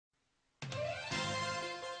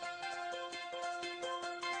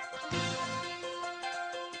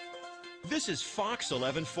This is Fox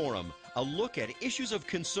 11 Forum, a look at issues of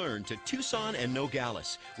concern to Tucson and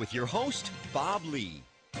Nogales, with your host, Bob Lee.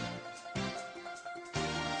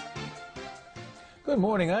 Good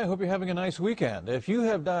morning. I hope you're having a nice weekend. If you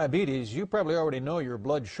have diabetes, you probably already know your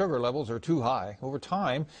blood sugar levels are too high. Over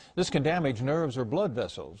time, this can damage nerves or blood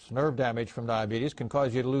vessels. Nerve damage from diabetes can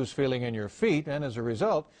cause you to lose feeling in your feet, and as a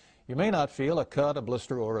result, you may not feel a cut, a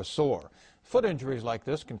blister, or a sore. Foot injuries like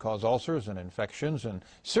this can cause ulcers and infections, and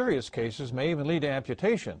serious cases may even lead to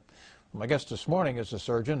amputation. My guest this morning is a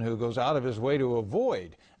surgeon who goes out of his way to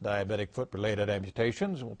avoid diabetic foot-related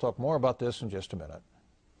amputations. We'll talk more about this in just a minute.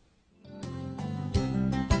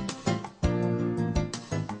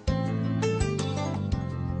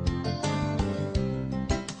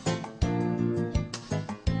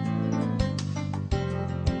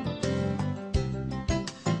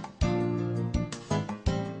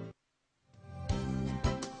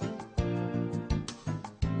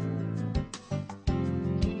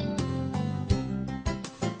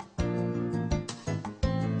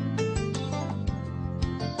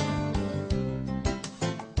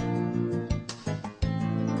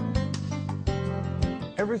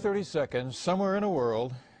 Every 30 seconds, somewhere in the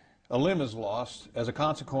world, a limb is lost as a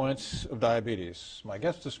consequence of diabetes. My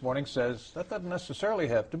guest this morning says that doesn't necessarily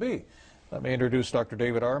have to be. Let me introduce Dr.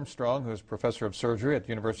 David Armstrong, who is professor of surgery at the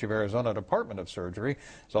University of Arizona Department of Surgery.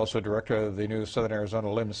 He's also director of the new Southern Arizona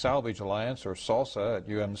Limb Salvage Alliance, or SALSA, at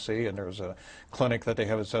UMC, and there's a clinic that they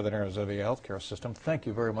have at Southern Arizona Healthcare System. Thank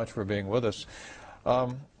you very much for being with us.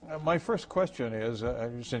 My first question is,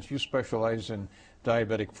 since you specialize in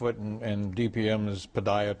diabetic foot and DPM is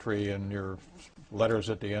podiatry and your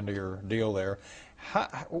letters at the end of your deal there,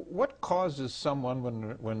 what causes someone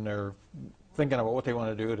when they're thinking about what they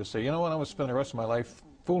want to do to say, you know what, I'm going to spend the rest of my life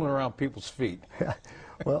fooling around people's feet?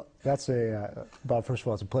 Well, that's Bob, first of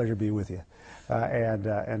all, it's a pleasure to be with you.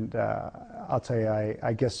 I'll tell you,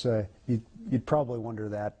 I guess you'd probably wonder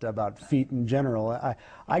that about feet in general.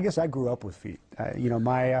 I guess I grew up with feet. You know,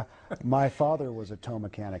 my father was a toe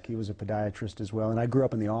mechanic. He was a podiatrist as well, and I grew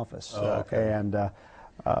up in the office. Oh, okay.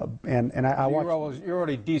 I watched. You're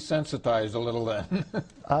already desensitized a little then.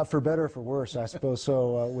 For better or for worse, I suppose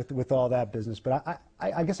so, with all that business. But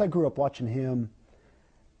I guess I grew up watching him,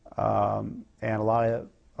 and a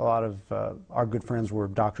lot of our good friends were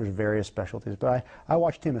doctors of various specialties. But I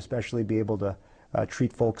watched him especially be able to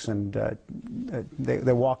treat folks, and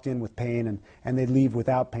they walked in with pain and they'd leave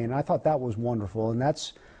without pain. And I thought that was wonderful, and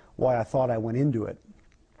that's why I thought I went into it.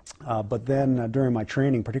 But then during my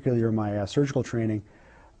training, particularly during my surgical training,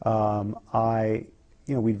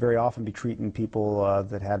 we'd very often be treating people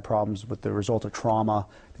that had problems with the result of trauma.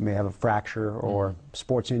 They may have a fracture or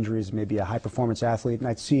sports injuries, maybe a high-performance athlete, and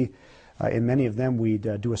I'd see in many of them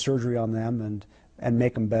we'd do a surgery on them and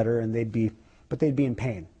make them better, and they'd be in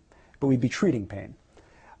pain, but we'd be treating pain.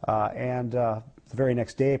 The very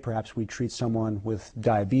next day, perhaps we'd treat someone with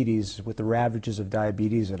diabetes, with the ravages of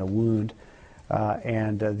diabetes and a wound,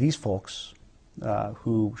 these folks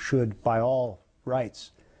who should, by all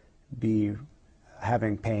rights, be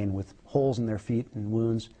having pain with holes in their feet and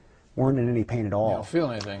wounds, weren't in any pain at all. You don't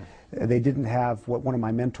feel anything. They didn't have what one of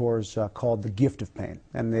my mentors called the gift of pain,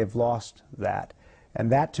 and they've lost that. And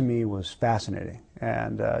that to me was fascinating.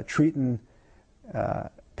 And treating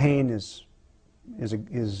pain is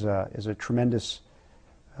a tremendous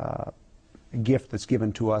gift that's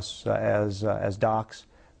given to us as docs.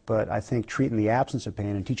 But I think treating the absence of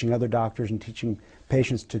pain and teaching other doctors and teaching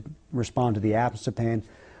patients to respond to the absence of pain,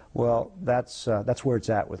 well, that's where it's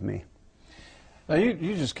at with me. Now,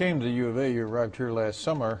 you just came to the U of A. You arrived here last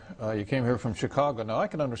summer. You came here from Chicago. Now, I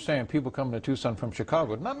can understand people coming to Tucson from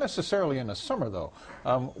Chicago, not necessarily in the summer, though.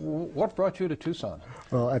 What brought you to Tucson?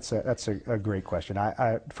 Well, that's a great question.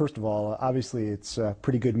 First of all, obviously, it's a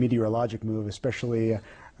pretty good meteorologic move, especially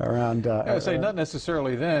around... I would say not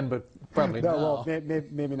necessally then, but probably now. Well,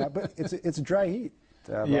 maybe not, but it's a dry heat.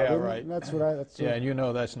 Yeah, right. That's what and you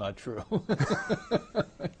know that's not true.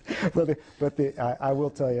 I will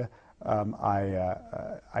tell you,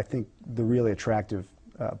 I think the really attractive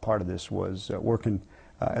part of this was working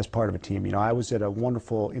as part of a team. You know, I was at a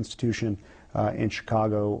wonderful institution in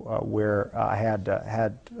Chicago where I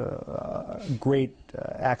had great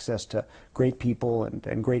access to great people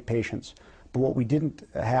and great patients. But what we didn't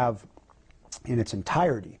have in its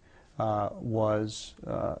entirety was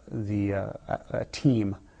a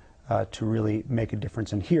team to really make a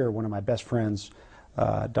difference. And here, one of my best friends,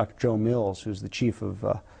 Dr. Joe Mills, who's the chief of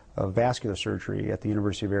vascular surgery at the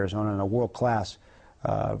University of Arizona and a world-class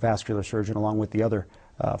vascular surgeon, along with the other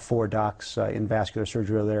 4 docs in vascular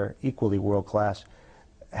surgery there, equally world-class,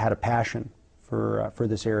 had a passion for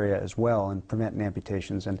this area as well and preventing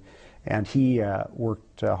amputations. And he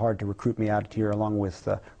worked hard to recruit me out here, along with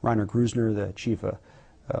Rainer Grusner, the chief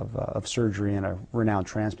of surgery and a renowned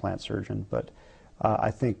transplant surgeon. But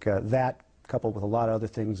I think that, coupled with a lot of other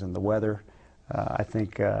things and the weather, I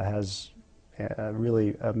think has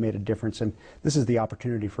really made a difference. And this is the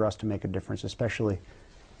opportunity for us to make a difference, especially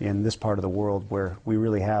in this part of the world where we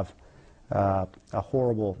really have a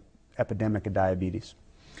horrible epidemic of diabetes.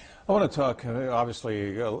 I want to talk,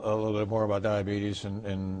 obviously, a little bit more about diabetes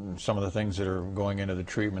and some of the things that are going into the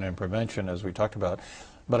treatment and prevention, as we talked about.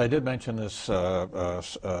 But I did mention this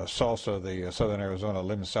SALSA, the Southern Arizona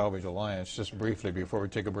Limb Salvage Alliance, just briefly before we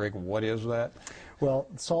take a break. What is that? Well,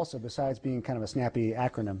 SALSA, besides being kind of a snappy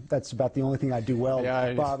acronym, that's about the only thing I do well,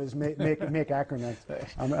 yeah, Bob, is make acronyms.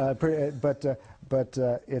 But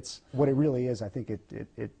it's what it really is. I think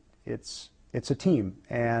it's a team,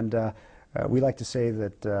 and we like to say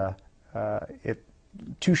that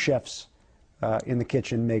two chefs in the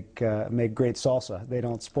kitchen make great salsa. They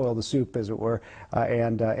don't spoil the soup, as it were.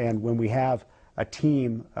 And when we have a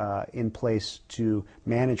team in place to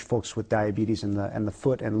manage folks with diabetes and the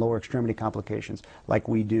foot and lower extremity complications, like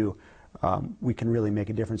we do, we can really make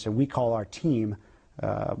a difference. And we call our team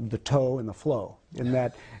the toe and the flow. In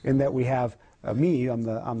that we have me, I'm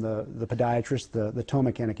the podiatrist, the toe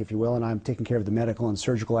mechanic, if you will, and I'm taking care of the medical and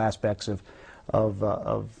surgical aspects of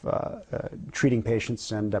treating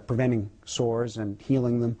patients and preventing sores and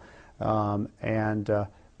healing them. And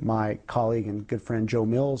my colleague and good friend Joe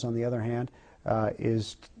Mills, on the other hand,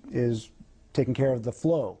 is taking care of the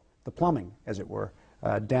flow, the plumbing, as it were,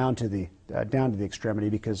 down to the extremity,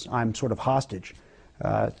 because I'm sort of hostage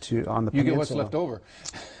on the peninsula. You get what's left over.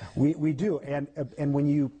 We do, and when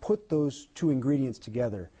you put those two ingredients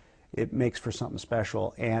together, it makes for something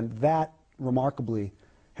special, and that remarkably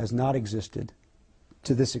has not existed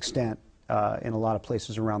to this extent in a lot of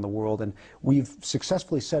places around the world. And we've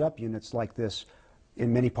successfully set up units like this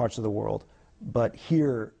in many parts of the world, but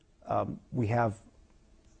here we have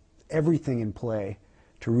everything in play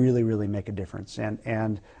to really, really make a difference.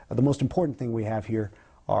 And the most important thing we have here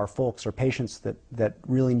are folks or patients that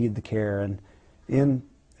really need the care. And in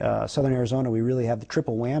Southern Arizona, we really have the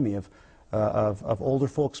triple whammy of older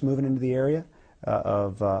folks moving into the area,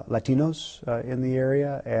 of Latinos in the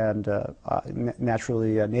area, and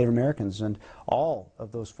naturally Native Americans. And all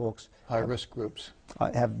of those folks, high-risk groups,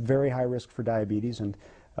 have very high risk for diabetes.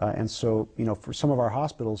 And so, you know, for some of our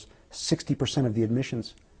hospitals, 60% of the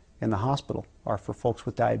admissions in the hospital are for folks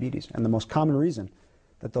with diabetes. And the most common reason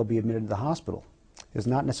that they'll be admitted to the hospital is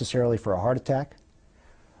not necessarily for a heart attack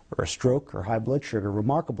or a stroke or high blood sugar.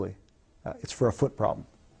 Remarkably, it's for a foot problem.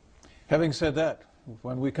 Having said that,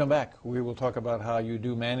 when we come back, we will talk about how you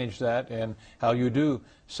do manage that and how you do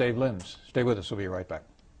save limbs. Stay with us. We'll be right back.